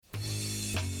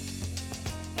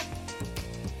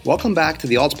Welcome back to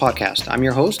the Alts Podcast. I'm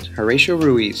your host, Horatio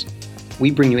Ruiz. We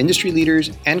bring you industry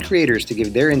leaders and creators to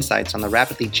give their insights on the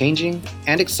rapidly changing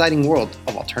and exciting world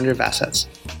of alternative assets.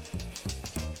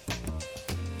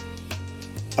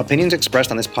 Opinions expressed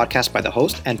on this podcast by the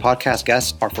host and podcast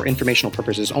guests are for informational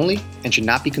purposes only and should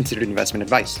not be considered investment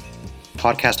advice.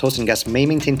 Podcast hosts and guests may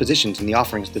maintain positions in the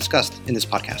offerings discussed in this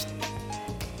podcast.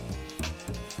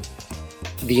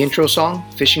 The intro song,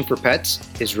 Fishing for Pets,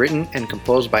 is written and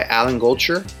composed by Alan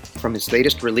Goldshire from his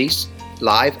latest release,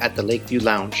 Live at the Lakeview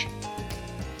Lounge.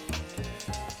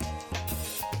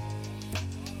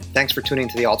 Thanks for tuning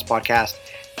to the Alts Podcast.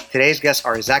 Today's guests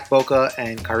are Zach Boca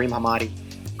and Karim Hamadi,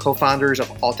 co-founders of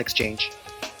AltExchange.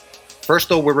 First,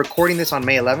 though, we're recording this on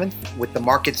May 11th with the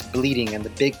markets bleeding and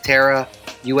the big Terra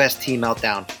UST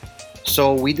meltdown.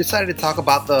 So we decided to talk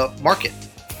about the market.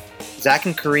 Zach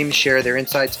and Karim share their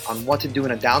insights on what to do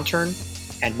in a downturn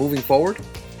and moving forward.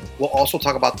 We'll also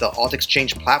talk about the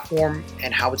AltExchange platform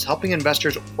and how it's helping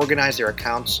investors organize their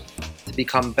accounts to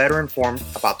become better informed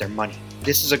about their money.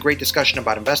 This is a great discussion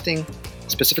about investing,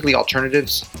 specifically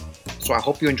alternatives. So I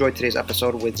hope you enjoyed today's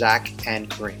episode with Zach and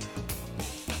Karim.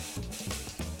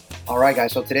 All right,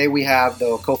 guys. So today we have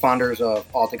the co-founders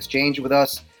of AltExchange with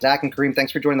us. Zach and Karim,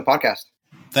 thanks for joining the podcast.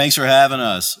 Thanks for having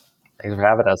us. Thanks for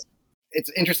having us. It's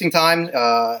an interesting time.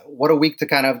 What a week to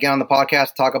kind of get on the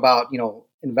podcast, talk about,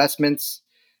 investments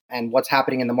and what's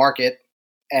happening in the market.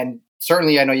 And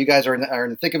certainly, I know you guys are in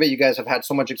the thick of it. You guys have had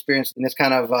so much experience in this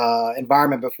kind of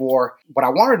environment before. What I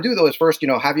wanted to do, though, is first,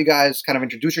 have you guys kind of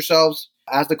introduce yourselves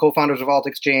as the co-founders of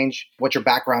AltExchange, what your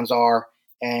backgrounds are,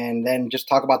 and then just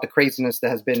talk about the craziness that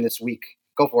has been this week.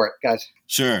 Go for it, guys.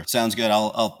 Sure, sounds good.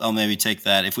 I'll maybe take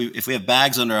that. If we have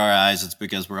bags under our eyes, it's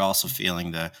because we're also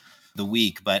feeling the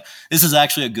week. But this is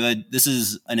actually this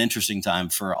is an interesting time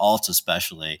for alts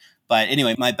especially. But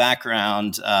anyway, my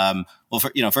background,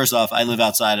 first off, I live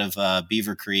outside of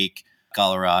Beaver Creek,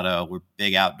 Colorado. We're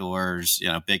big outdoors,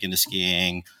 big into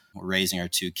skiing. We're raising our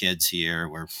two kids here.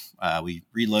 We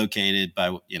relocated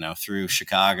through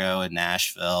Chicago and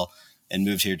Nashville and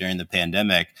moved here during the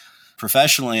pandemic.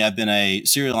 Professionally, I've been a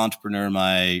serial entrepreneur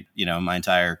my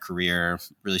entire career,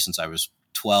 really since I was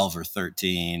 12 or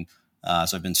 13.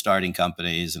 So I've been starting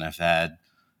companies and I've had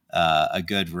a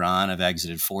good run. I've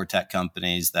exited 4 tech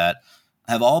companies that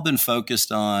have all been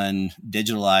focused on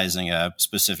digitalizing a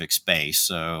specific space.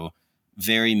 So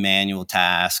very manual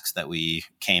tasks that we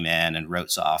came in and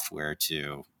wrote software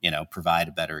to, provide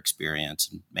a better experience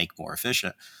and make more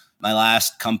efficient. My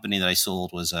last company that I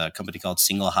sold was a company called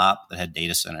SingleHop that had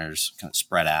data centers kind of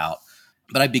spread out.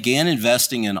 But I began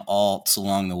investing in alts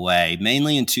along the way,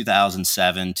 mainly in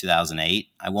 2007, 2008.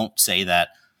 I won't say that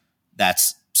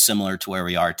that's similar to where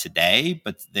we are today,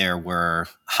 but there were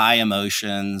high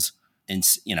emotions and,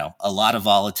 a lot of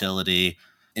volatility.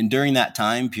 And during that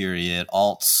time period,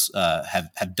 alts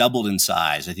have doubled in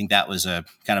size. I think that was a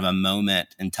kind of a moment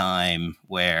in time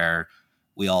where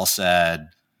we all said,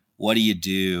 what do you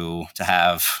do to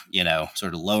have,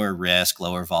 sort of lower risk,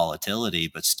 lower volatility,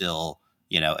 but still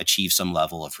achieve some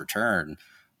level of return.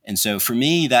 And so for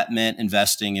me, that meant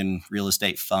investing in real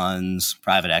estate funds,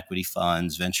 private equity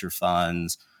funds, venture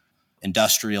funds,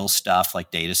 industrial stuff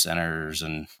like data centers,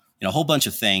 and a whole bunch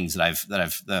of things that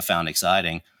I've found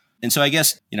exciting. And so I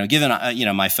guess given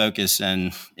my focus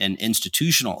in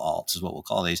institutional alts is what we'll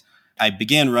call these, I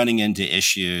began running into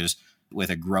issues with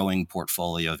a growing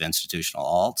portfolio of institutional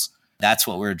alts. That's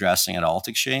what we're addressing at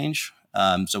AltExchange.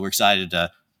 So we're excited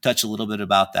to touch a little bit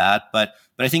about that, but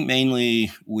I think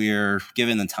mainly we're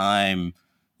given the time,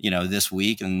 this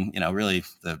week and really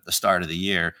the start of the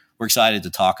year, we're excited to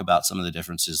talk about some of the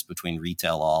differences between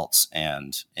retail alts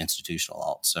and institutional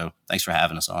alts. So thanks for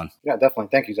having us on. Yeah, definitely.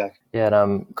 Thank you, Zach. Yeah, and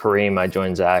I'm Karim. I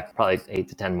joined Zach probably 8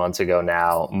 to 10 months ago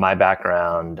now. My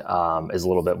background is a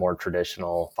little bit more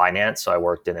traditional finance. So I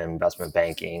worked in investment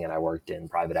banking and I worked in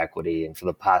private equity. And for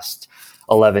the past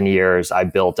 11 years, I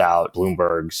built out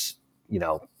Bloomberg's,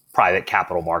 private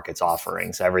capital markets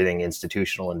offerings, everything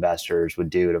institutional investors would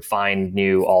do to find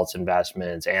new alts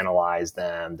investments, analyze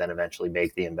them, then eventually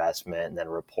make the investment and then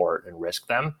report and risk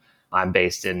them. I'm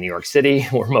based in New York City,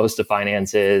 where most of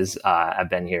finance is. I've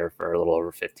been here for a little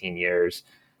over 15 years.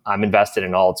 I'm invested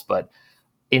in alts, but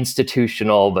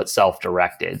institutional, but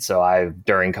self-directed. So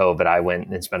during COVID, I went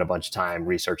and spent a bunch of time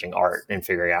researching art and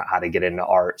figuring out how to get into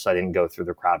art. So I didn't go through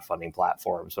the crowdfunding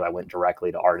platforms, but I went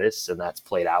directly to artists, and that's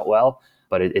played out well.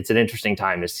 But it's an interesting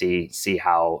time to see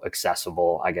how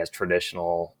accessible, I guess,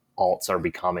 traditional alts are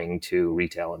becoming to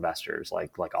retail investors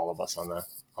like all of us on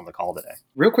the call today.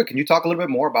 Real quick, can you talk a little bit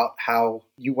more about how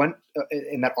you went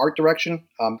in that art direction?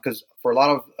 Because for a lot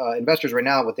of investors right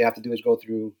now, what they have to do is go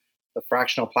through the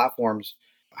fractional platforms.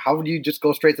 How would you just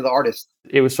go straight to the artist?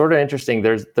 It was sort of interesting.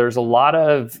 There's a lot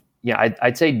of,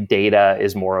 I'd say data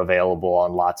is more available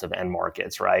on lots of end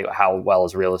markets, right? How well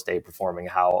is real estate performing?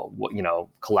 How,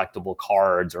 collectible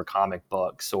cards or comic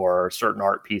books or certain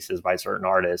art pieces by certain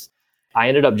artists. I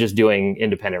ended up just doing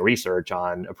independent research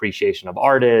on appreciation of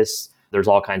artists. There's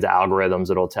all kinds of algorithms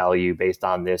that'll tell you based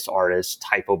on this artist's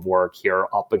type of work, here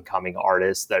are up and coming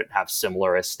artists that have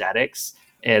similar aesthetics.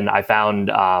 And I found,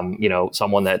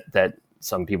 someone that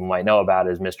some people might know about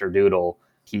is Mr. Doodle.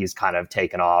 He's kind of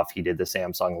taken off. He did the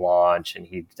Samsung launch and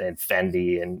he did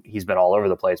Fendi and he's been all over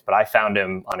the place. But I found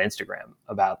him on Instagram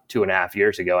about 2.5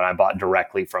 years ago and I bought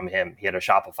directly from him. He had a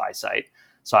Shopify site.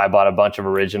 So I bought a bunch of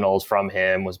originals from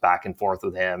him, was back and forth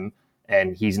with him,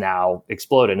 and he's now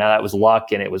exploded. Now that was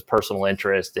luck and it was personal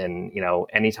interest. And,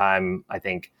 anytime I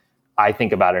think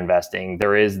about investing,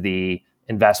 there is the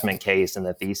investment case and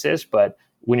the thesis, but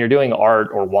when you're doing art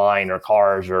or wine or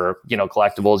cars or,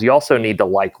 collectibles, you also need to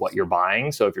like what you're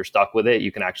buying. So if you're stuck with it,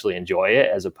 you can actually enjoy it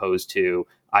as opposed to,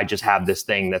 I just have this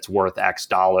thing that's worth X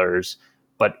dollars,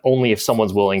 but only if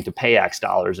someone's willing to pay X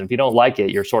dollars. And if you don't like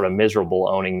it, you're sort of miserable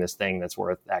owning this thing that's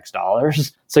worth X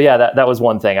dollars. So yeah, that was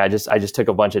one thing. I just took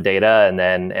a bunch of data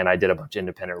and I did a bunch of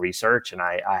independent research, and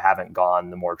I haven't gone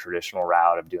the more traditional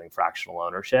route of doing fractional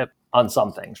ownership on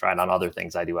some things, right? On other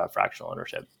things, I do have fractional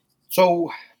ownership.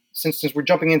 So since we're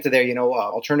jumping into there,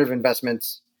 alternative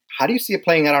investments, how do you see it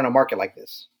playing out on a market like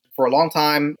this? For a long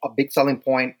time, a big selling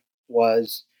point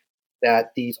was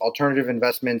that these alternative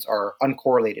investments are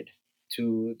uncorrelated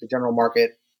to the general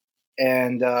market.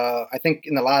 And I think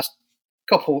in the last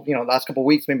couple of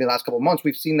weeks, maybe the last couple of months,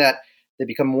 we've seen that they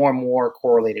become more and more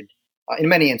correlated in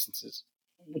many instances.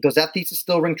 Does that thesis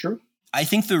still ring true? I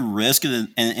think the risk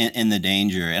and the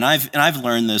danger, and I've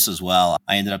learned this as well.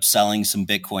 I ended up selling some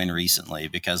Bitcoin recently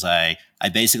because I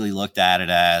basically looked at it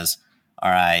as,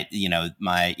 all right,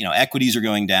 my equities are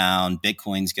going down,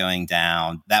 Bitcoin's going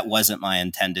down. That wasn't my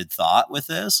intended thought with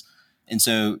this. And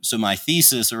so my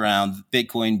thesis around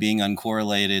Bitcoin being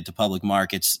uncorrelated to public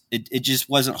markets, it just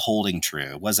wasn't holding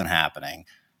true. It wasn't happening.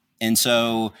 And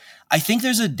so I think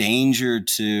there's a danger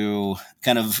to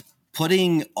kind of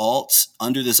putting alts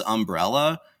under this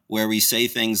umbrella where we say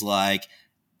things like,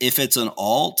 if it's an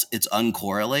alt, it's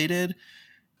uncorrelated.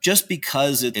 Just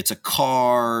because it's a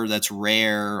car that's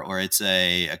rare or it's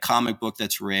a comic book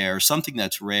that's rare, something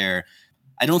that's rare,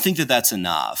 I don't think that that's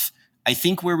enough. I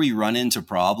think where we run into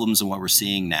problems and what we're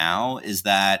seeing now is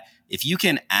that if you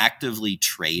can actively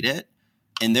trade it,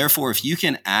 and therefore if you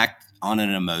can act on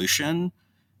an emotion,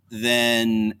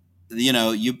 then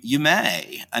you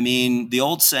may. I mean, the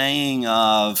old saying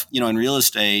of, in real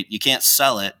estate, you can't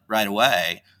sell it right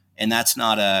away. And that's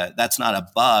not a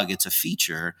bug, it's a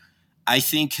feature. I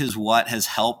think is what has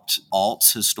helped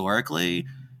alts historically,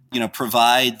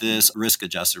 provide this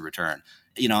risk-adjusted return.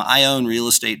 I own real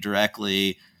estate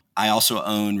directly. I also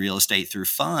own real estate through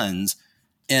funds,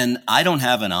 and I don't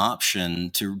have an option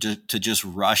to just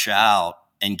rush out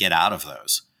and get out of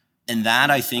those. And that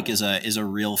I think is a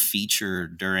real feature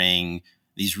during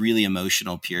these really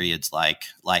emotional periods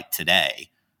like today.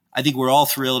 I think we're all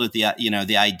thrilled at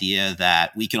the idea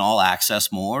that we can all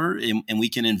access more and we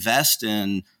can invest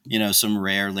in, some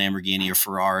rare Lamborghini or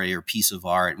Ferrari or piece of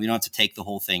art. We don't have to take the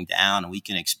whole thing down, and we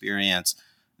can experience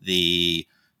the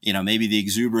maybe the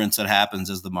exuberance that happens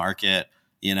as the market,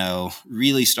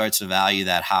 really starts to value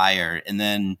that higher. And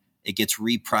then it gets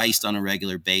repriced on a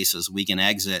regular basis. We can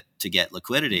exit to get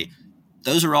liquidity.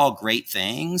 Those are all great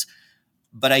things,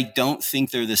 but I don't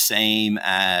think they're the same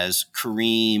as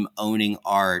Kareem owning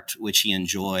art, which he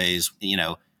enjoys,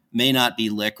 may not be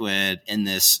liquid in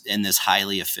this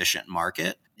highly efficient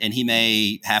market. And he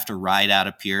may have to ride out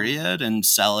a period and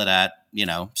sell it at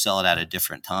a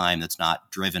different time that's not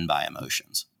driven by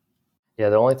emotions. Yeah,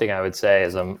 the only thing I would say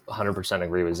is I'm 100%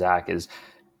 agree with Zach is,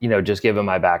 just given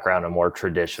my background in more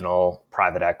traditional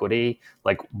private equity,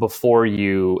 like before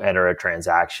you enter a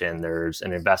transaction, there's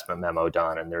an investment memo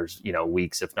done and there's,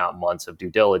 weeks, if not months of due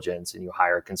diligence, and you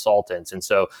hire consultants. And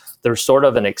so there's sort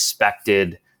of an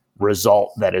expected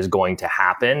result that is going to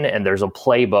happen. And there's a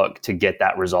playbook to get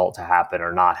that result to happen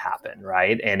or not happen,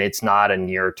 right? And it's not a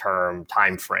near-term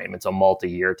time frame. It's a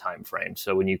multi-year time frame.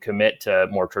 So when you commit to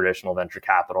more traditional venture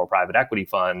capital, private equity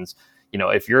funds,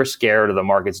 if you're scared of the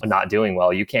markets not doing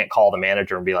well, you can't call the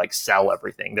manager and be like, sell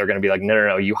everything. They're going to be like,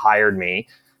 no, you hired me.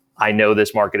 I know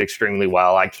this market extremely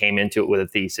well. I came into it with a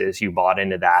thesis. You bought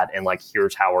into that. And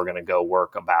here's how we're going to go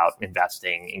work about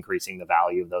investing, increasing the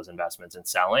value of those investments and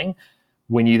selling.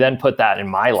 When you then put that in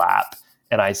my lap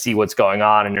and I see what's going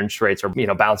on and interest rates are,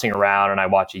 bouncing around, and I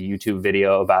watch a YouTube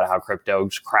video about how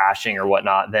crypto's crashing or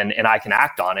whatnot, and I can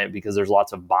act on it because there's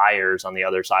lots of buyers on the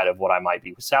other side of what I might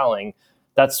be selling.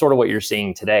 That's sort of what you're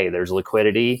seeing today. There's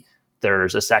liquidity,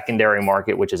 there's a secondary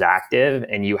market which is active,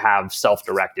 and you have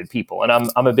self-directed people.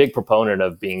 And I'm a big proponent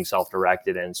of being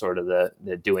self-directed and sort of the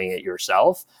doing it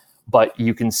yourself. But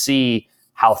you can see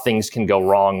how things can go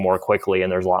wrong more quickly,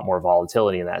 and there's a lot more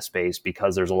volatility in that space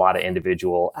because there's a lot of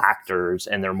individual actors,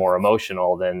 and they're more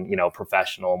emotional than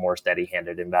professional, more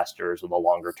steady-handed investors with a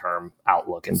longer-term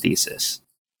outlook and thesis.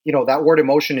 That word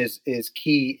emotion is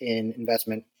key in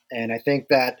investment, and I think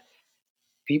that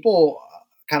people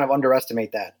kind of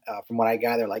underestimate that. From what I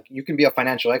gather, like, you can be a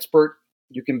financial expert,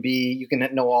 you can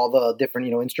know all the different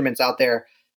instruments out there,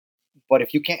 but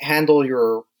if you can't handle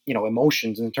your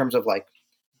emotions in terms of like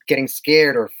getting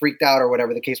scared or freaked out or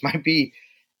whatever the case might be,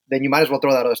 then you might as well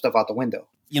throw that other stuff out the window.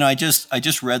 I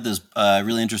just read this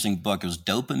really interesting book. It was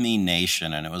Dopamine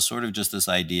Nation, and it was sort of just this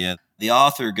idea. The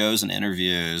author goes and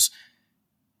interviews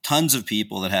tons of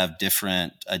people that have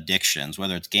different addictions,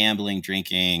 whether it's gambling,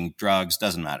 drinking, drugs,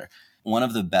 doesn't matter. One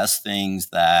of the best things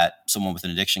that someone with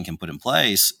an addiction can put in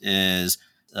place is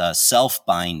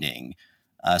self-binding.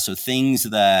 So things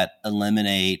that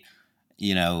eliminate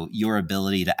your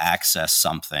ability to access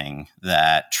something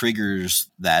that triggers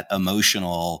that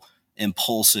emotional,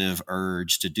 impulsive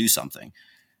urge to do something.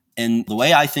 And the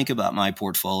way I think about my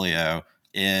portfolio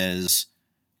is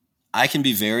I can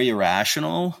be very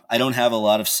irrational. I don't have a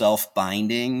lot of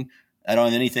self-binding. I don't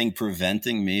have anything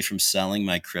preventing me from selling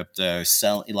my crypto,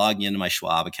 logging into my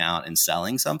Schwab account and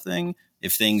selling something.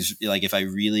 If I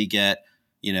really get,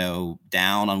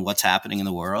 down on what's happening in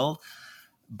the world.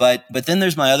 But then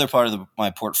there's my other part of my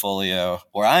portfolio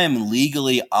where I am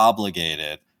legally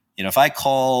obligated. If I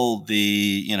call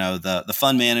the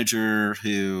fund manager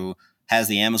who has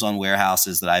the Amazon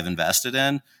warehouses that I've invested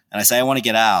in, and I say I want to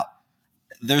get out,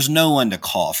 there's no one to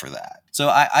call for that. So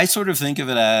I sort of think of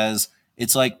it as,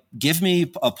 it's like, give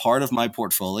me a part of my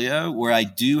portfolio where I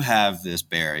do have this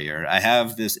barrier. I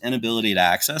have this inability to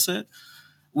access it,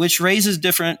 which raises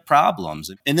different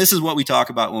problems. And this is what we talk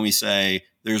about when we say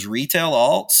there's retail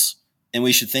alts, and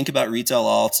we should think about retail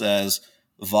alts as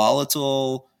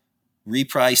volatile,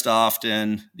 repriced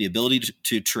often, the ability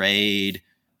to trade,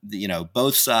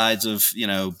 both sides of,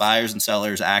 buyers and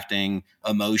sellers acting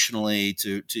emotionally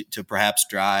to perhaps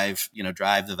drive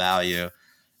the value.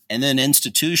 And then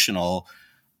institutional,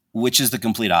 which is the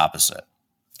complete opposite.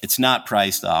 It's not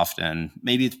priced often.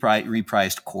 Maybe it's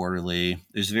repriced quarterly.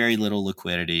 There's very little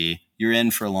liquidity. You're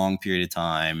in for a long period of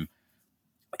time.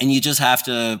 And you just have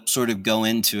to sort of go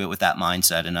into it with that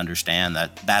mindset and understand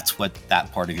that that's what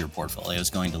that part of your portfolio is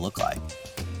going to look like.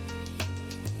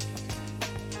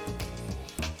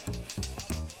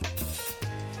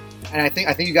 And I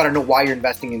think you got to know why you're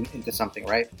investing into something,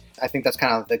 right? I think that's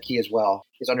kind of the key as well,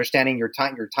 is understanding your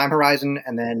time horizon.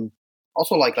 And then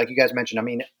also, like you guys mentioned, I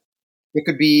mean, it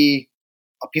could be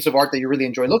a piece of art that you really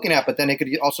enjoy looking at, but then it could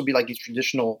also be like these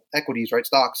traditional equities, right?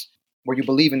 Stocks, where you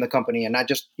believe in the company and not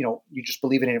just, you just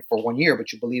believe in it for 1 year,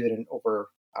 but you believe it in over,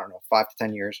 5 to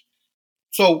 10 years.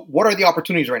 So what are the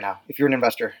opportunities right now if you're an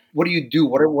investor? What do you do?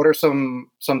 What are some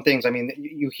things? I mean,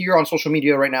 you hear on social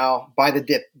media right now, buy the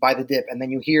dip. And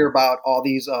then you hear about all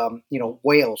these,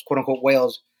 whales, quote unquote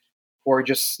whales, who are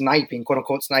just sniping, quote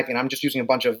unquote sniping. I'm just using a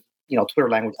bunch of, Twitter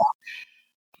language.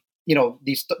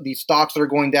 These stocks that are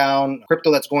going down,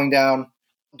 crypto that's going down.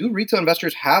 Do retail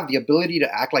investors have the ability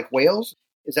to act like whales?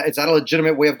 Is that a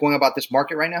legitimate way of going about this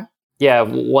market right now? Yeah,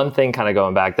 one thing kind of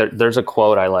going back, there's a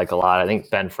quote I like a lot. I think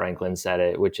Ben Franklin said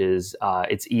it, which is,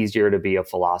 it's easier to be a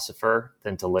philosopher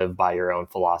than to live by your own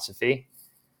philosophy,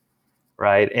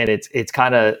 right? And it's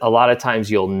kind of, a lot of times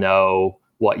you'll know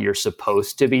what you're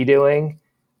supposed to be doing,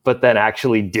 but then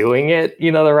actually doing it,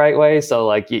 the right way. So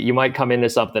like you might come into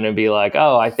something and be like,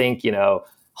 oh, I think,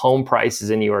 home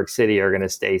prices in New York City are going to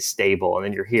stay stable. And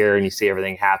then you're here and you see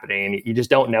everything happening and you just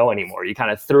don't know anymore. You kind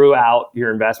of threw out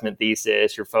your investment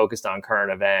thesis. You're focused on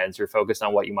current events. You're focused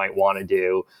on what you might want to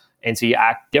do. And so you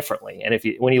act differently. And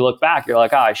when you look back, you're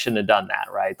like, oh, I shouldn't have done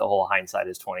that, right? The whole hindsight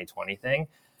is 20/20 thing.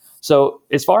 So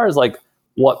as far as like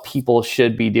what people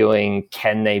should be doing,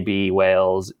 can they be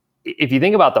whales? If you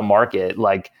think about the market,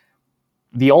 like,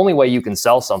 the only way you can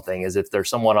sell something is if there's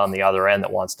someone on the other end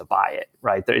that wants to buy it,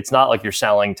 right? It's not like you're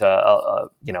selling to a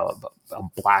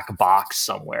black box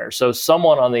somewhere. So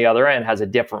someone on the other end has a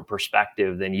different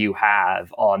perspective than you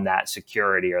have on that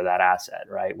security or that asset,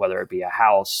 right? Whether it be a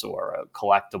house or a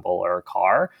collectible or a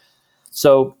car.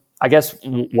 So I guess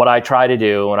what I try to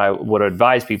do and I would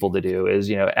advise people to do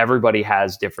is, everybody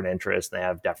has different interests and they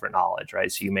have different knowledge,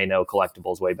 right? So you may know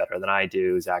collectibles way better than I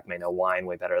do. Zach may know wine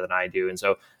way better than I do. And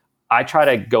so I try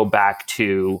to go back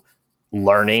to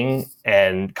learning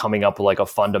and coming up with like a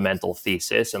fundamental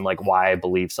thesis and like why I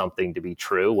believe something to be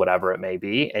true, whatever it may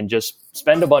be, and just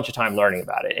spend a bunch of time learning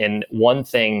about it. And one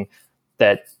thing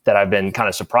that I've been kind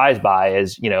of surprised by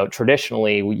is,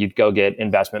 traditionally you'd go get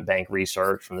investment bank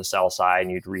research from the sell side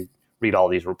and you'd read all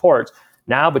these reports.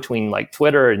 Now between like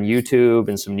Twitter and YouTube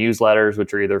and some newsletters,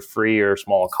 which are either free or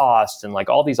small cost, and like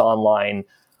all these online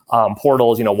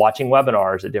portals, watching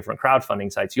webinars at different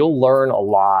crowdfunding sites, you'll learn a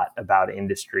lot about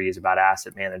industries, about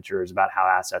asset managers, about how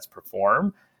assets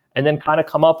perform, and then kind of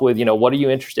come up with, what are you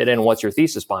interested in? What's your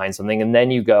thesis behind something? And then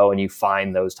you go and you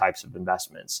find those types of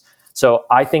investments. So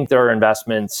I think there are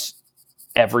investments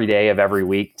every day of every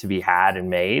week to be had and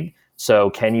made. So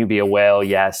can you be a whale?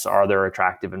 Yes. Are there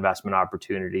attractive investment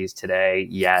opportunities today?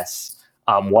 Yes.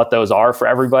 What those are for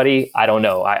everybody, I don't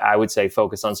know. I would say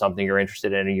focus on something you're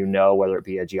interested in and whether it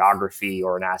be a geography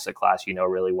or an asset class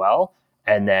really well,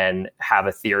 and then have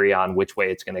a theory on which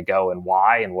way it's going to go and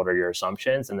why and what are your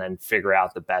assumptions, and then figure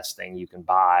out the best thing you can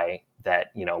buy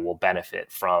that will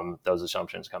benefit from those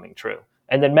assumptions coming true.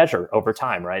 And then measure over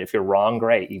time, right? If you're wrong,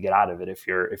 great, you get out of it. If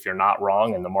you're not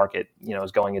wrong and the market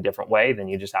is going a different way, then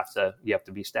you have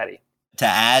to be steady. To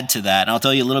add to that, and I'll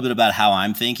tell you a little bit about how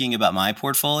I'm thinking about my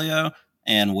portfolio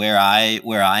and where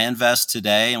I invest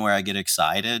today and where I get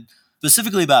excited,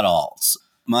 specifically about alts.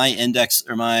 My index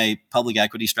or my public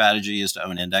equity strategy is to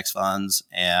own index funds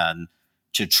and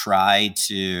to try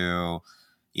to,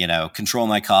 control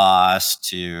my costs,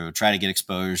 to try to get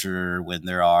exposure when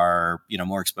there are,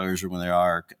 more exposure when there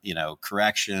are,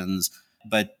 corrections.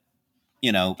 But,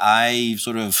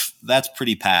 that's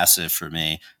pretty passive for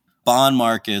me. Bond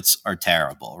markets are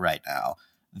terrible right now.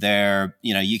 They're,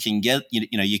 you can get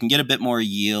a bit more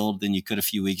yield than you could a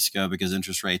few weeks ago because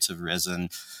interest rates have risen.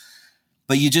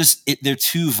 But they're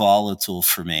too volatile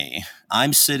for me.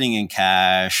 I'm sitting in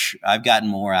cash. I've gotten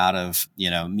more out of,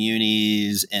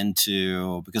 munis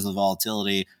because of the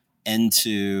volatility,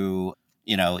 into,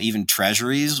 even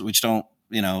treasuries, which don't,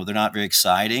 they're not very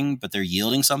exciting, but they're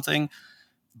yielding something.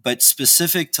 But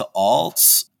specific to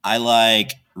alts, I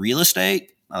like real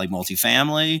estate. I like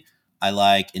multifamily. I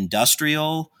like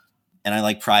industrial, and I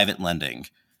like private lending.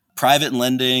 Private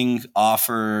lending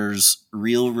offers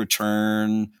real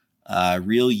return,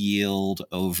 real yield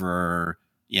over,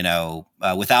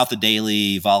 without the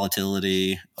daily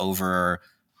volatility over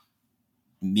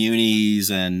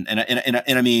munis and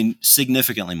I mean,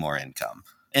 significantly more income.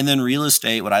 And then real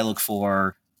estate, what I look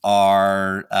for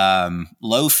are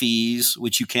low fees,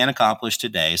 which you can accomplish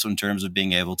today. So in terms of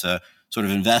being able to sort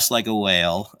of invest like a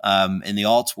whale in the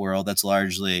alts world, that's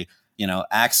largely,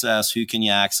 access. Who can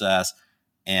you access?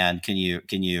 And can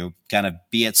you kind of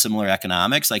be at similar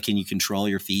economics? Like, can you control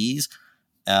your fees?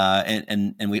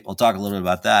 And we'll talk a little bit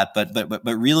about that.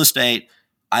 But real estate,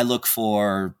 I look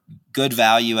for good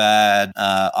value add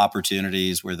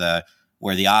opportunities where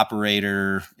the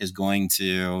operator is going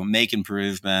to make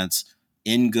improvements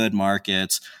in good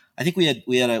markets. I think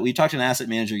we talked to an asset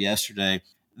manager yesterday.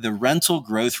 The rental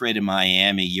growth rate in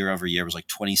Miami year over year was like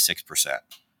 26%.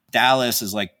 Dallas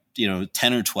is like 10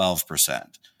 or 12%.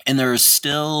 And there are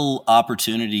still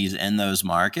opportunities in those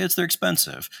markets. They're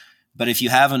expensive. But if you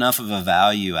have enough of a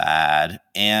value add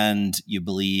and you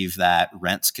believe that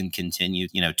rents can continue,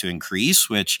 to increase,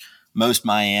 which most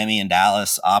Miami and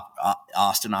Dallas,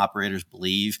 Austin operators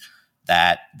believe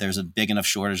that there's a big enough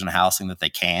shortage in housing that they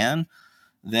can,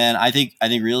 then I think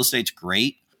real estate's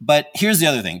great. But here's the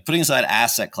other thing, putting aside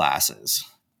asset classes,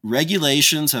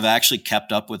 regulations have actually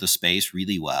kept up with the space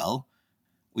really well.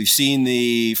 We've seen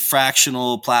the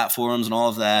fractional platforms and all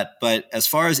of that. But as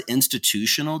far as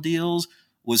institutional deals,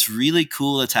 what's really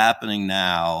cool that's happening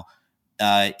now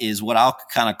is what I'll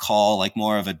kind of call like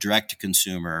more of a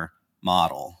direct-to-consumer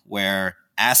model, where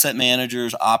asset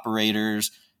managers,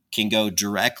 operators can go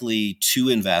directly to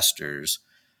investors.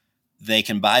 They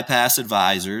can bypass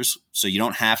advisors, so you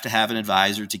don't have to have an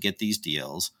advisor to get these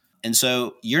deals. And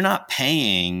so you're not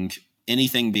paying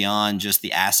anything beyond just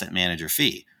the asset manager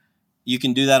fee. You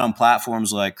can do that on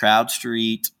platforms like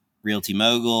CrowdStreet, Realty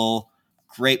Mogul,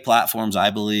 great platforms, I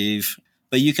believe.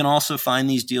 But you can also find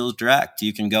these deals direct.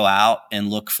 You can go out and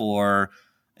look for,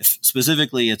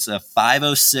 specifically, it's a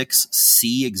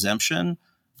 506C exemption,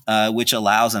 which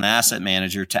allows an asset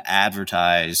manager to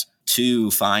advertise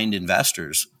to find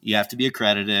investors. You have to be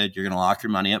accredited. You're going to lock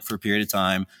your money up for a period of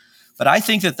time. But I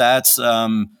think that's,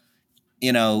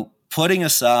 putting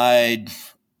aside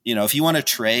if you want to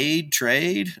trade,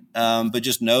 but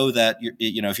just know that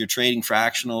if you're trading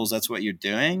fractionals, that's what you're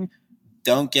doing.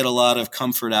 Don't get a lot of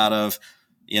comfort out of,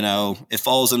 it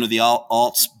falls under the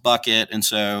alts bucket, and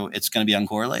so it's going to be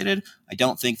uncorrelated. I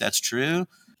don't think that's true.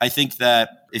 I think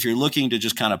that if you're looking to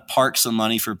just kind of park some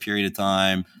money for a period of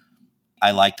time,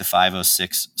 I like the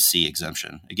 506C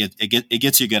exemption. It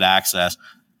gets you good access.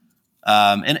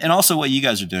 And also what you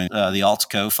guys are doing, the Alts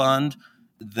Co-Fund,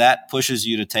 that pushes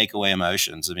you to take away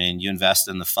emotions. I mean, you invest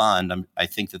in the fund. I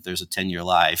think that there's a 10-year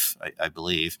life, I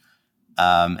believe.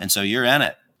 And so you're in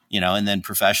it, and then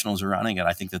professionals are running it.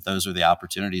 I think that those are the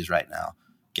opportunities right now.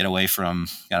 Get away from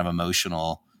kind of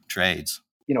emotional trades.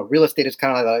 Real estate is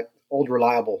kind of like old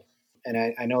reliable.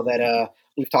 And I know that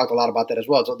we've talked a lot about that as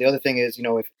well. So the other thing is,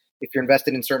 if you're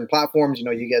invested in certain platforms,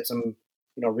 you get some,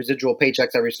 residual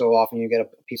paychecks every so often. You get a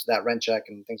piece of that rent check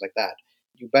and things like that.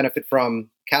 You benefit from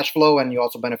cash flow, and you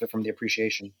also benefit from the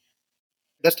appreciation.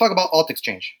 Let's talk about Alt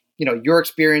Exchange. Your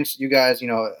experience, you guys, in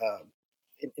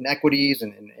equities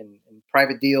and in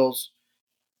private deals,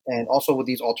 and also with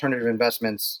these alternative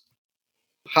investments.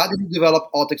 How did you develop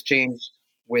Alt Exchange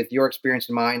with your experience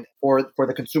in mind for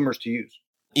the consumers to use?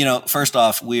 First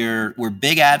off, we're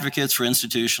big advocates for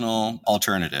institutional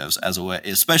alternatives as a way,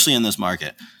 especially in this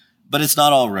market. But it's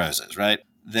not all roses, right?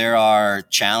 There are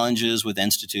challenges with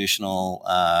institutional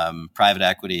private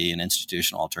equity and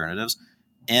institutional alternatives,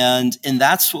 and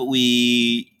that's what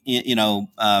we, in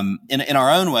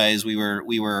our own ways, we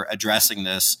were addressing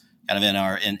this kind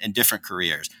of in different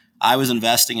careers. I was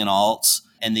investing in alts,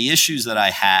 and the issues that I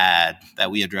had that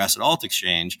we address at Alt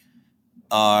Exchange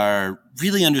are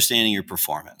really understanding your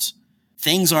performance.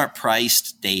 Things aren't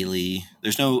priced daily.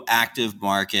 There's no active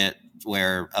market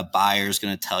where a buyer is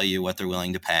going to tell you what they're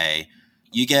willing to pay.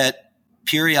 You get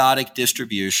periodic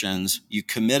distributions. You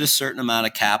commit a certain amount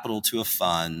of capital to a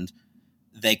fund.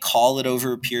 They call it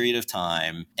over a period of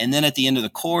time. And then at the end of the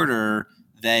quarter,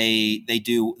 they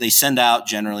send out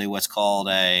generally what's called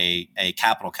a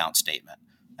capital count statement.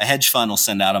 A hedge fund will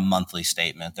send out a monthly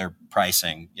statement. They're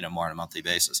pricing, more on a monthly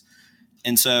basis.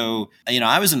 And so,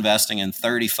 I was investing in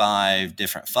 35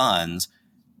 different funds,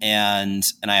 and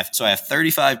I have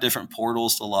 35 different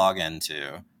portals to log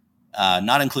into,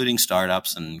 not including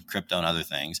startups and crypto and other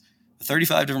things.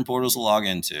 35 different portals to log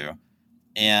into,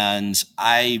 and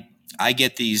I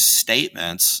get these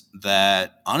statements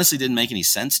that honestly didn't make any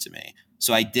sense to me.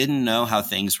 So I didn't know how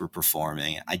things were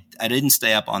performing. I didn't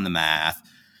stay up on the math.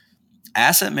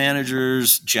 Asset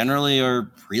managers generally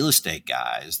are real estate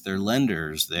guys. They're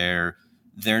lenders. They're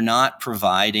not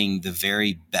providing the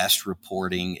very best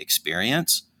reporting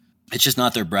experience. It's just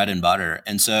not their bread and butter.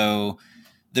 And so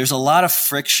there's a lot of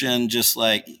friction, just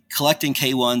like collecting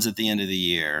K1s at the end of the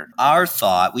year.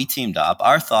 We teamed up.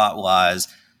 Our thought was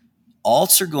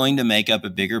alts are going to make up a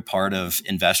bigger part of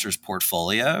investors'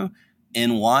 portfolio.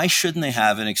 And why shouldn't they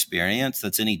have an experience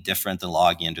that's any different than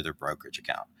logging into their brokerage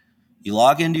account? You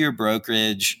log into your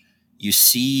brokerage, you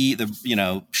see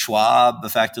Schwab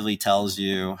effectively tells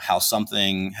you how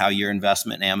your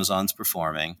investment in Amazon's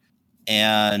performing.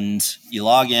 And you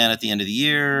log in at the end of the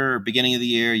year or beginning of the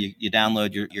year, you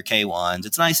download your K1s.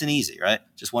 It's nice and easy, right?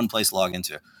 Just one place to log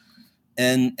into.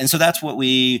 And so that's what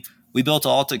we built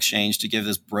Alt Exchange to give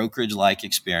this brokerage-like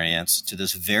experience to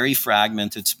this very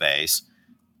fragmented space.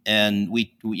 And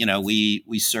we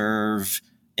serve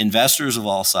investors of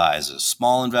all sizes,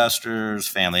 small investors,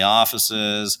 family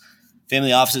offices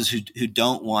who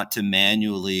don't want to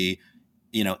manually,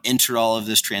 enter all of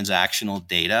this transactional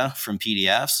data from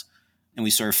PDFs. And we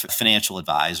serve financial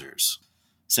advisors.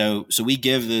 So we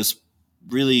give this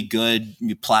really good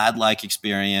plaid-like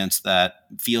experience that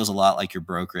feels a lot like your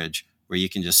brokerage, where you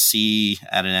can just see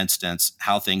at an instance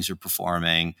how things are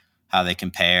performing, how they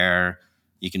compare.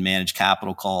 You can manage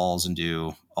capital calls and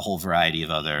do a whole variety of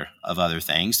other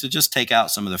things to just take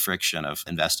out some of the friction of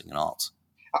investing in alts.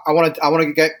 I want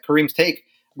to get Kareem's take.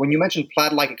 When you mentioned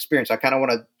plaid-like experience, I kind of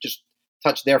want to just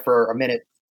touch there for a minute.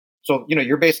 So,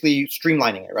 you're basically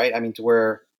streamlining it, right? I mean, to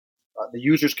where the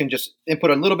users can just input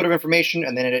a little bit of information,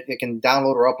 and then it can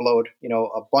download or upload,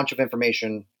 a bunch of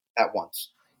information at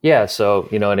once. Yeah. So,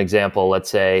 an example,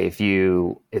 let's say if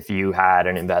you had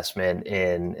an investment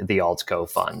in the Alts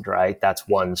Co-Fund, right? That's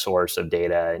one source of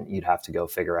data, and you'd have to go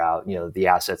figure out, the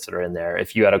assets that are in there.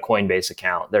 If you had a Coinbase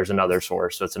account, there's another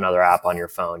source. So it's another app on your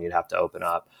phone you'd have to open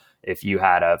up. If you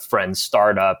had a friend's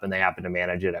startup and they happen to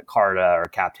manage it at Carta or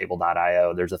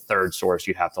captable.io, there's a third source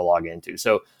you'd have to log into.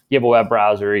 So you have a web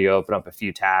browser, you open up a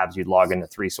few tabs, you'd log into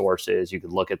 3 sources, you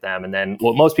could look at them. And then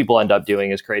what most people end up doing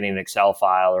is creating an Excel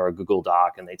file or a Google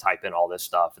Doc, and they type in all this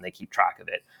stuff and they keep track of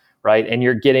it. right? And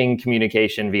you're getting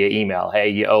communication via email. Hey,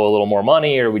 you owe a little more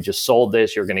money, or we just sold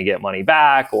this, you're going to get money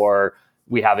back, or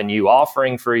we have a new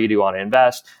offering for you, do you want to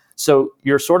invest? So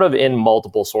you're sort of in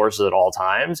multiple sources at all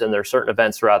times. And there's certain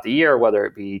events throughout the year, whether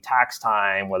it be tax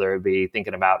time, whether it be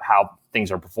thinking about how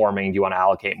things are performing. Do you want to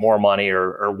allocate more money,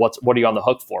 or what are you on the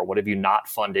hook for? What have you not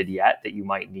funded yet that you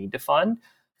might need to fund?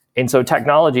 And so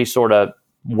technology sort of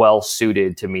well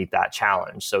suited to meet that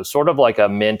challenge. So sort of like a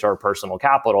Mint or Personal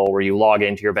Capital, where you log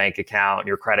into your bank account,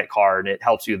 your credit card, and it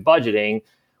helps you with budgeting.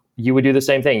 You would do the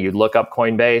same thing. You'd look up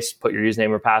Coinbase, put your username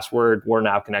or password. We're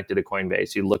now connected to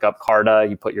Coinbase. You look up Carta,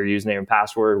 you put your username and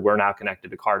password. We're now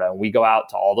connected to Carta. And we go out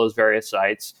to all those various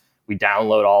sites. We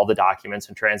download all the documents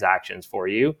and transactions for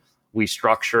you. We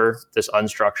structure this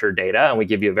unstructured data, and we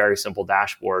give you a very simple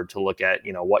dashboard to look at,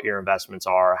 what your investments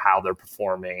are, how they're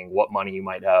performing, what money you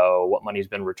might owe, what money's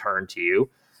been returned to you.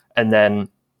 And then,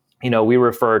 we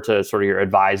refer to sort of your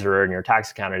advisor and your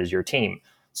tax accountant as your team.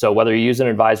 So whether you use an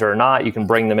advisor or not, you can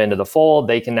bring them into the fold.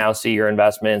 They can now see your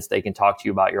investments. They can talk to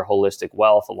you about your holistic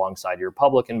wealth alongside your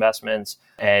public investments.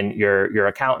 And your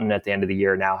accountant at the end of the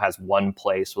year now has one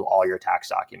place with all your tax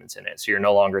documents in it. So you're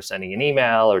no longer sending an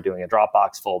email or doing a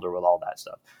Dropbox folder with all that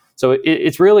stuff. So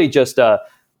it's really just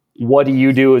what do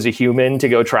you do as a human to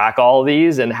go track all of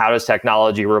these, and how does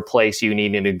technology replace you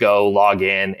needing to go log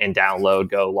in and download,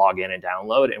 go log in and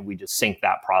download? And we just sync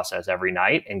that process every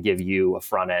night and give you a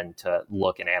front end to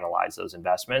look and analyze those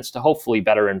investments to hopefully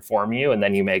better inform you. And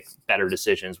then you make better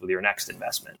decisions with your next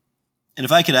investment. And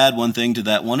if I could add one thing to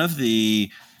that, one of the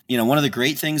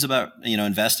great things about,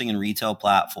 investing in retail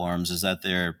platforms is that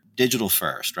they're digital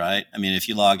first, right? I mean, if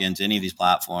you log into any of these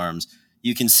platforms,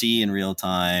 you can see in real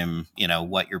time,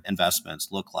 what your investments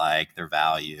look like, their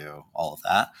value, all of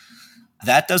that.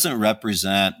 That doesn't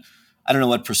represent, I don't know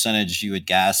what percentage you would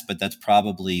guess, but that's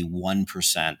probably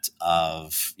 1%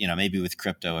 of, maybe with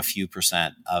crypto, a few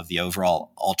percent of the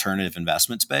overall alternative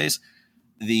investment space.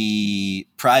 The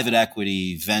private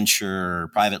equity, venture,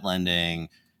 private lending,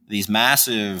 these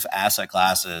massive asset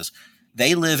classes,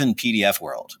 they live in PDF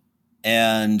world,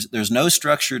 and there's no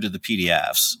structure to the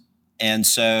PDFs. And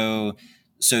so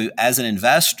as an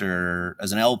investor,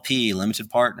 as an LP,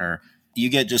 limited partner, you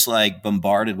get just like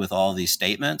bombarded with all these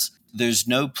statements. There's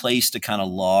no place to kind of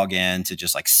log in to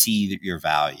just like see your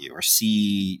value or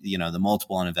see, the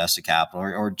multiple on invested capital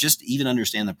or just even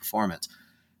understand the performance.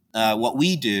 What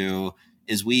we do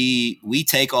is we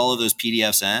take all of those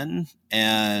PDFs in,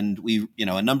 and we,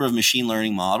 a number of machine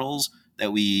learning models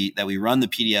that we run the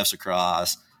PDFs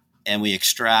across, and we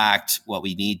extract what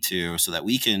we need to so that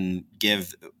we can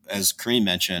give, as Kareem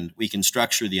mentioned, we can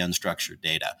structure the unstructured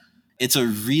data. It's a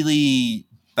really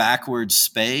backwards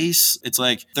space. It's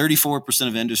like 34%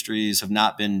 of industries have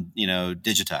not been,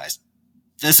 digitized.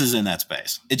 This is in that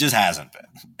space. It just hasn't been.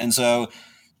 And so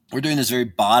we're doing this very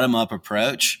bottom-up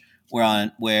approach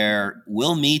where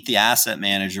we'll meet the asset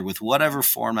manager with whatever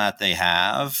format they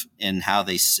have in how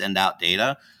they send out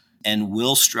data, and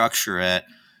we'll structure it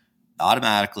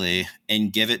automatically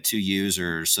and give it to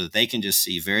users so that they can just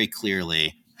see very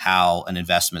clearly how an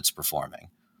investment's performing.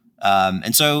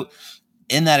 And so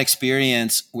in that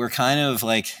experience, we're kind of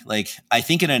like I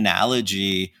think an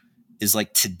analogy is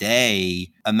like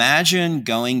today, imagine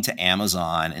going to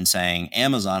Amazon and saying,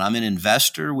 Amazon, I'm an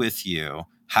investor with you.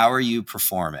 How are you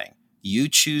performing? You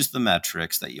choose the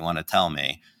metrics that you want to tell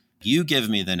me. You give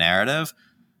me the narrative.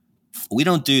 We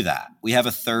don't do that. We have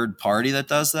a third party that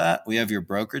does that. We have your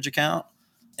brokerage account.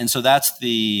 And so that's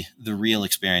the real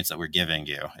experience that we're giving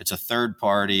you. It's a third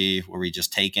party where we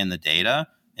just take in the data,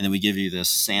 and then we give you this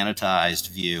sanitized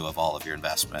view of all of your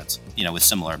investments, with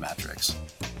similar metrics.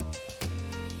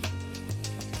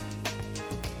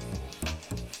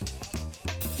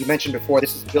 You mentioned before,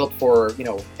 this is built for,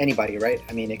 anybody, right?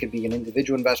 I mean, it could be an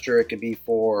individual investor. It could be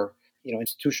for,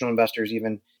 institutional investors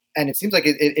even. And it seems like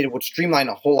it would streamline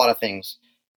a whole lot of things.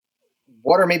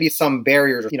 What are maybe some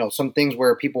barriers, some things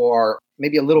where people are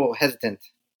maybe a little hesitant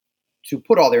to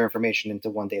put all their information into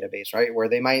one database, right? Where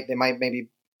they might maybe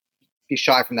be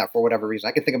shy from that for whatever reason.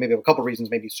 I can think of maybe a couple of reasons,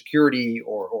 maybe security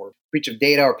or breach of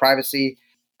data or privacy.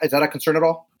 Is that a concern at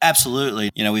all?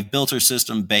 Absolutely. We've built our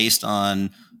system based on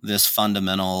this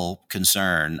fundamental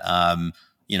concern. I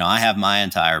have my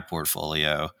entire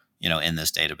portfolio, in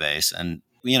this database, and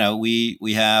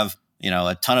we have,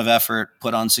 a ton of effort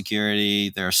put on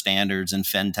security. There are standards in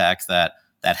fintech that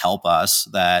help us,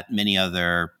 that many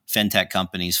other fintech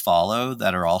companies follow,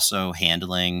 that are also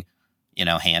handling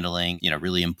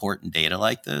really important data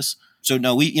like this. So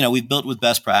no, we've built with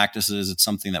best practices. It's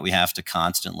something that we have to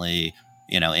constantly,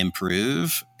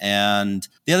 improve. And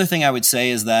the other thing I would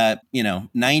say is that,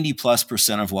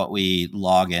 90+% of what we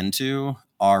log into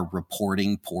are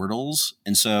reporting portals.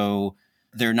 And so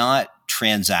they're not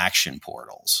transaction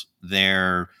portals.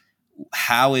 They're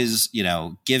they're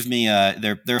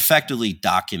effectively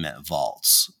document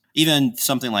vaults. Even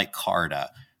something like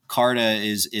Carta. Carta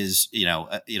is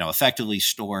effectively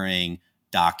storing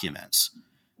documents.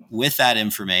 With that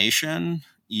information,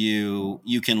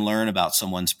 you can learn about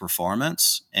someone's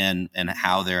performance and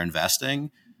how they're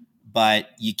investing, but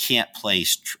you can't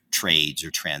place trades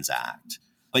or transact.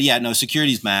 But yeah, no,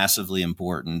 security is massively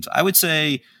important. I would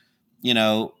say,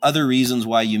 other reasons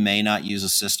why you may not use a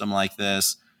system like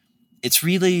this,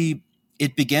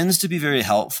 it begins to be very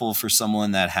helpful for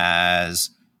someone that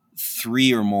has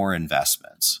 3 or more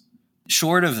investments.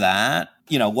 Short of that,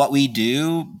 what we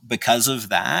do because of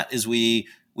that is we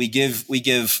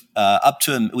track up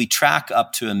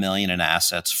to $1 million in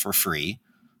assets for free.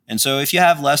 And so if you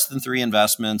have less than 3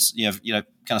 investments, you have kind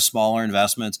of smaller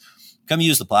investments, come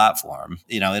use the platform.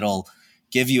 It'll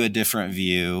give you a different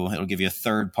view. It'll give you a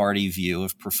third-party view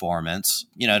of performance.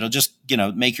 It'll just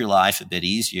make your life a bit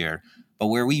easier. But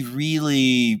where we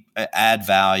really add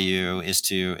value is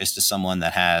to someone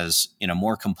that has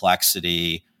more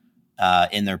complexity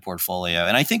in their portfolio.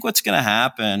 And I think what's going to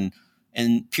happen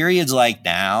in periods like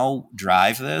now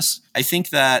drive this. I think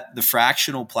that the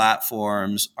fractional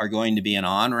platforms are going to be an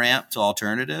on-ramp to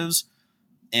alternatives.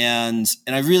 And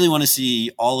I really want to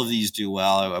see all of these do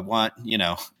well. I want,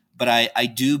 but I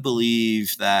do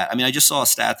believe that, I just saw a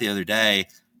stat the other day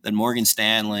that Morgan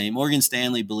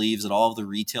Stanley believes that all of the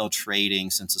retail trading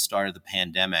since the start of the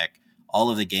pandemic, all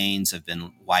of the gains have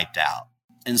been wiped out.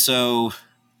 And so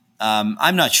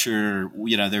I'm not sure,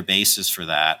 their basis for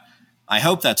that. I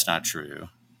hope that's not true.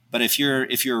 But if you're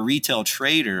a retail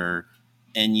trader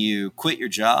and you quit your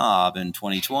job in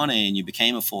 2020 and you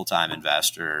became a full-time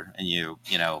investor and you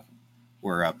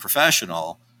were a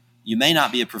professional, you may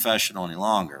not be a professional any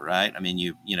longer, right?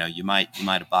 You might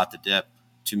have bought the dip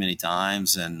too many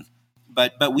times,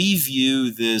 but we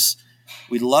view this.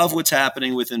 We love what's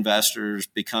happening with investors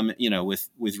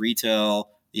with retail,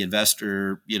 the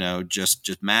investor,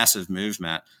 just massive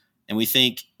movement. And we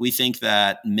think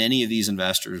that many of these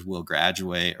investors will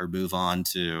graduate or move on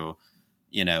to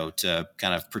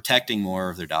kind of protecting more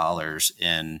of their dollars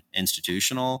in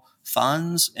institutional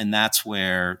funds. And that's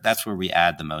where we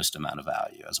add the most amount of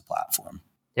value as a platform.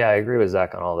 Yeah, I agree with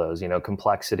Zach on all those.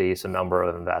 Complexity, so number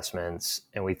of investments.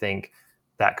 And we think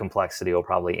that complexity will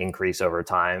probably increase over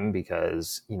time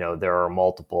because, there are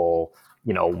multiple,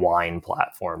 wine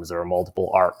platforms, there are multiple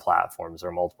art platforms, there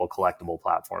are multiple collectible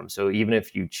platforms. So even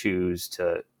if you choose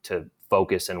to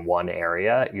focus in one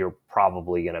area, you're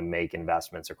probably going to make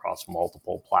investments across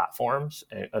multiple platforms,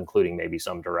 including maybe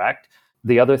some direct.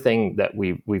 The other thing that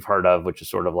we've heard of, which is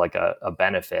sort of like a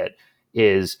benefit,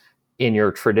 is in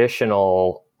your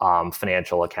traditional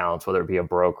financial accounts, whether it be a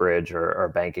brokerage or a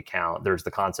bank account, there's the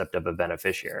concept of a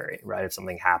beneficiary, right? If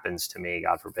something happens to me,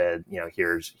 God forbid,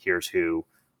 here's who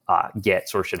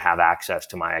gets or should have access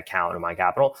to my account and my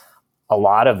capital. A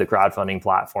lot of the crowdfunding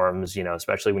platforms,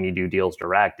 especially when you do deals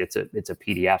direct, it's a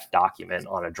PDF document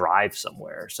on a drive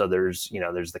somewhere. So there's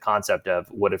the concept of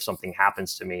what if something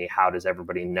happens to me? How does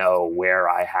everybody know where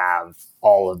I have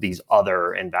all of these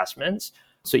other investments?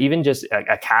 So even just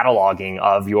a cataloging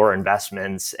of your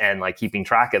investments and like keeping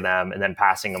track of them and then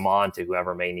passing them on to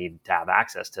whoever may need to have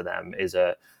access to them is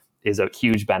a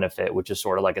huge benefit, which is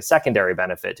sort of like a secondary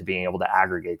benefit to being able to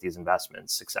aggregate these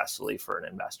investments successfully for an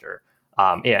investor.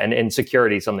 And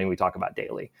security is something we talk about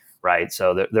daily, right?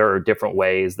 So there are different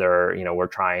ways. We're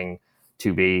trying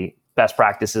to be best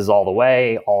practices all the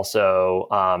way. Also,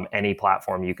 any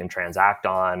platform you can transact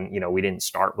on. We didn't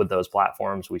start with those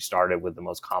platforms. We started with the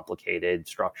most complicated,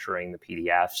 structuring the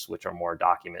PDFs, which are more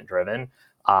document driven.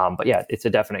 But yeah, it's a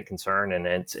definite concern, and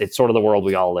it's sort of the world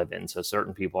we all live in. So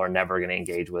certain people are never going to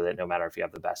engage with it, no matter if you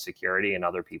have the best security, and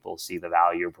other people see the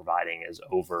value you're providing as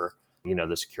over,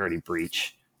 the security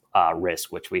breach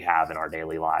risk, which we have in our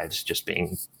daily lives, just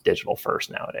being digital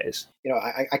first nowadays.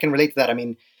 I can relate to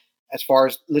that. As far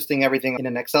as listing everything in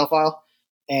an Excel file,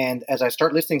 and as I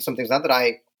start listing some things, not that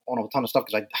I own a ton of stuff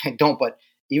because I don't, but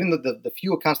even the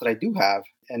few accounts that I do have,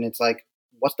 and it's like,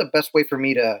 what's the best way for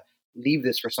me to leave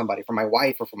this for somebody, for my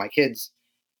wife or for my kids?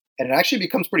 And it actually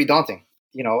becomes pretty daunting.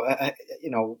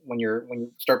 When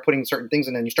you start putting certain things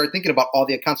in and you start thinking about all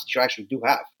the accounts that you actually do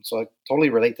have. So I totally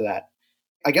relate to that.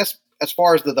 I guess as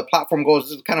far as the platform goes,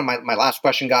 this is kind of my last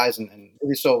question, guys, and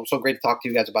really so great to talk to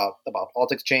you guys about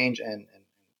AltExchange and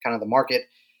kind of the market.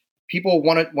 People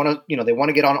want to they want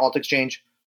to get on AltExchange.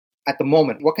 At the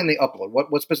moment, what can they upload?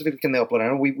 What specifically can they upload? I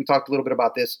know we talked a little bit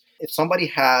about this. If somebody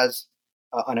has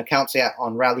an account, say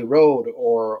on Rally Road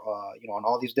or on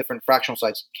all these different fractional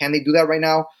sites? Can they do that right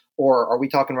now, or are we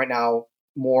talking right now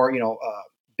more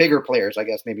bigger players? I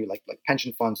guess maybe like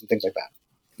pension funds and things like that.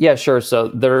 Yeah, sure. So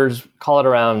there's, call it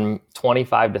around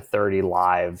 25 to 30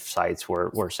 live sites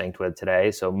we're synced with today.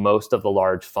 So most of the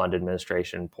large fund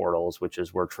administration portals, which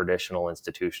is where traditional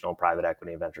institutional private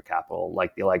equity and venture capital,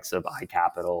 like the likes of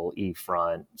iCapital,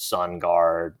 eFront,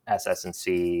 SunGard,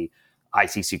 SS&C,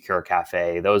 IC Secure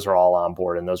Cafe, those are all on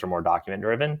board, and those are more document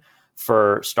driven.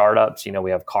 For startups, we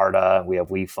have Carta, we have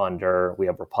WeFunder, we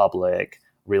have Republic.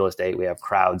 Real estate, we have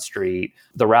CrowdStreet,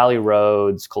 the Rally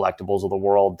Roads, Collectibles of the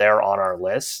world. They're on our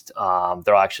list.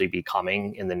 They'll actually be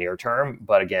coming in the near term.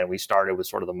 But again, we started with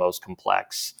sort of the most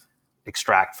complex,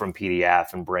 extract from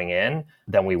PDF and bring in.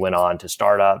 Then we went on to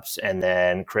startups, and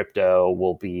then crypto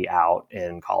will be out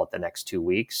in, call it, the next 2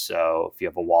 weeks. So if you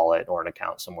have a wallet or an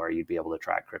account somewhere, you'd be able to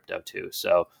track crypto too.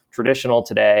 So traditional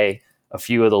today, a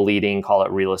few of the leading, call it,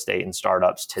 real estate and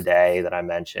startups today that I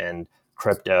mentioned,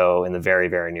 crypto in the very,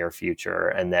 very near future.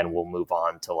 And then we'll move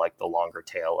on to like the longer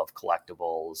tail of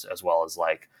collectibles, as well as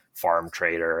like Farm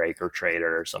Trader, Acre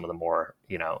Trader, some of the more,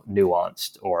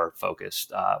 nuanced or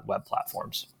focused web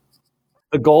platforms.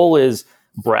 The goal is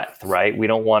breadth, right? We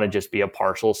don't want to just be a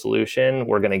partial solution.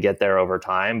 We're going to get there over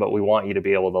time, but we want you to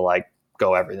be able to like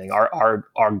go everything.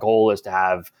 Our goal is to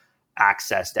have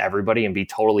access to everybody and be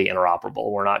totally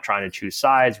interoperable. We're not trying to choose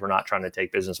sides. We're not trying to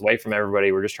take business away from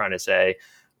everybody. We're just trying to say,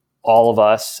 all of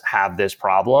us have this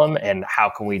problem, and how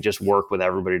can we just work with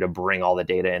everybody to bring all the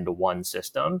data into one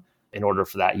system in order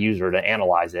for that user to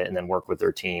analyze it and then work with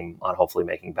their team on hopefully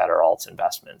making better alts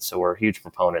investments. So we're huge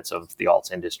proponents of the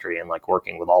alts industry and like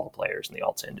working with all the players in the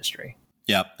alts industry.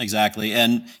 Yeah, exactly.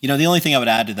 And, the only thing I would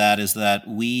add to that is that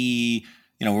we're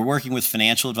working with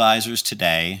financial advisors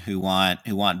today who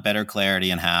want better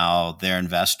clarity in how their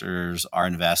investors are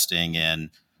investing in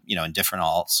different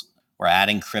alts. We're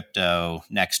adding crypto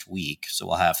next week. So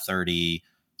we'll have 30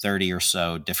 or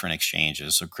so different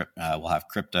exchanges. So we'll have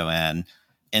crypto in.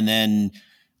 And then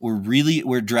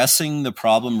we're addressing the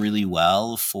problem really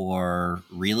well for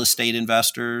real estate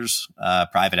investors,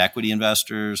 private equity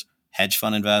investors, hedge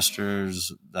fund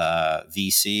investors,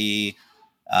 VC.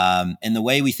 And the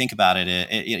way we think about it,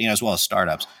 as well as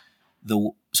startups.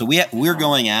 We're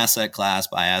going asset class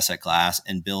by asset class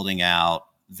and building out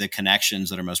the connections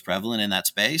that are most prevalent in that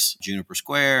space. Juniper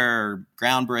Square,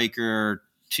 Groundbreaker,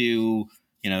 two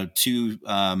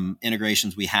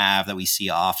integrations we have that we see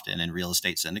often in real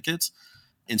estate syndicates.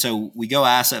 And so we go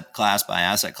asset class by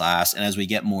asset class. And as we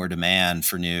get more demand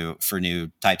for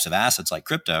new types of assets like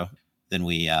crypto, then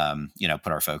we,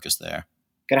 put our focus there.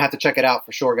 Gonna have to check it out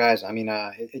for sure, guys. I mean,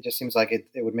 it just seems like it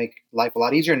would make life a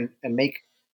lot easier and make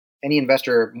any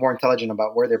investor more intelligent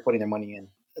about where they're putting their money in.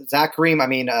 Zach,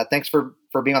 Kareem, thanks for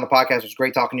being on the podcast. It was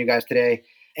great talking to you guys today.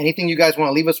 Anything you guys want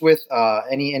to leave us with?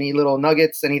 Any little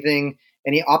nuggets? Anything?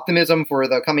 Any optimism for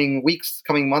the coming weeks,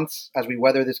 coming months as we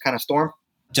weather this kind of storm?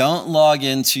 Don't log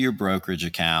into your brokerage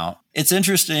account. It's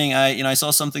interesting. I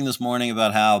saw something this morning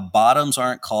about how bottoms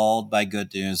aren't called by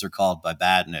good news; they're called by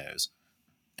bad news.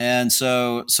 And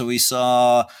so we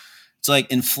saw. It's like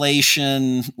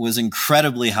inflation was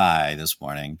incredibly high this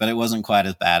morning, but it wasn't quite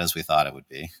as bad as we thought it would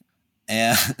be.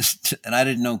 And I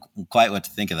didn't know quite what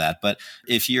to think of that. But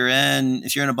if you're in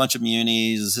a bunch of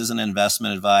munis, this isn't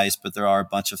investment advice, but there are a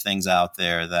bunch of things out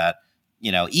there that,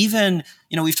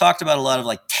 we've talked about a lot of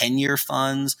like 10-year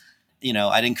funds.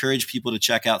 I'd encourage people to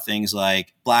check out things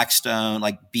like Blackstone,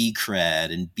 like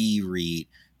BCred and BREIT.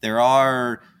 There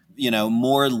are,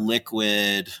 more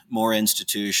liquid, more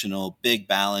institutional, big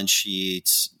balance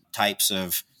sheets types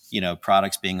of,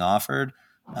 products being offered.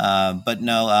 But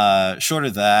no, short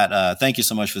of that, thank you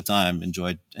so much for the time.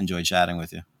 Enjoyed chatting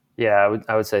with you. Yeah,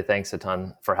 I would say thanks a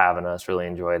ton for having us. Really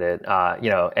enjoyed it.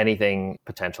 Anything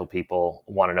potential people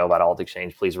want to know about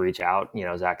AltExchange, please reach out.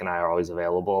 Zach and I are always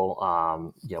available.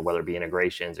 Whether it be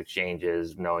integrations,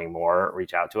 exchanges, knowing more,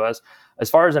 reach out to us. As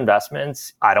far as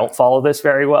investments, I don't follow this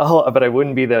very well, but I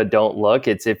wouldn't be the don't look.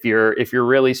 It's if you're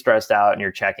really stressed out and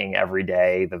you're checking every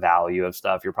day the value of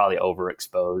stuff, you're probably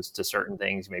overexposed to certain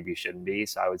things maybe you shouldn't be.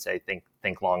 So I would say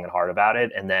think long and hard about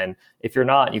it. And then if you're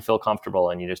not and you feel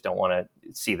comfortable and you just don't want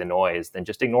to see the noise, then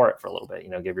just ignore it for a little bit.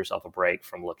 Give yourself a break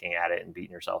from looking at it and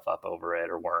beating yourself up over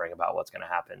it or worrying about what's going to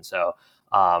happen. So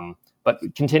but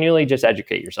continually just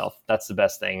educate yourself. That's the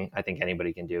best thing I think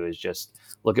anybody can do, is just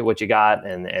look at what you got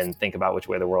and think about which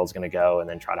way the world's going to go, and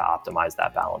then try to optimize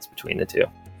that balance between the two.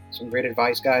 Some great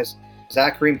advice, guys.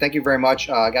 Zach, Kareem, thank you very much.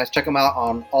 Guys, check them out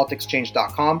on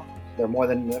altexchange.com. They're more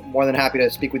than happy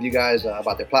to speak with you guys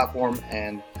about their platform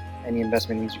and any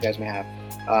investment needs you guys may have.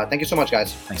 Thank you so much,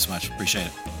 guys. Thanks so much. Appreciate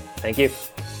it. Thank you.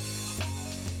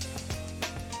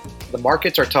 The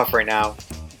markets are tough right now,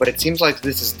 but it seems like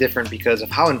this is different because of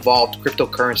how involved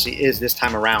cryptocurrency is this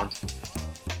time around.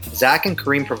 Zach and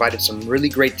Kareem provided some really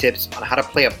great tips on how to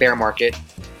play a bear market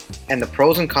and the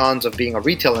pros and cons of being a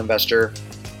retail investor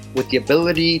with the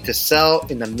ability to sell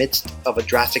in the midst of a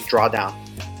drastic drawdown.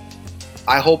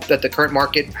 I hope that the current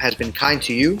market has been kind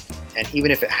to you, and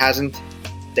even if it hasn't,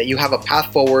 that you have a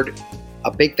path forward.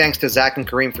 A big thanks to Zach and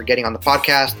Kareem for getting on the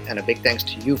podcast, and a big thanks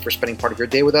to you for spending part of your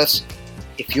day with us.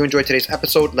 If you enjoyed today's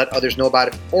episode, let others know about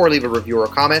it or leave a review or a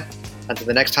comment. Until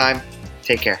the next time,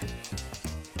 take care.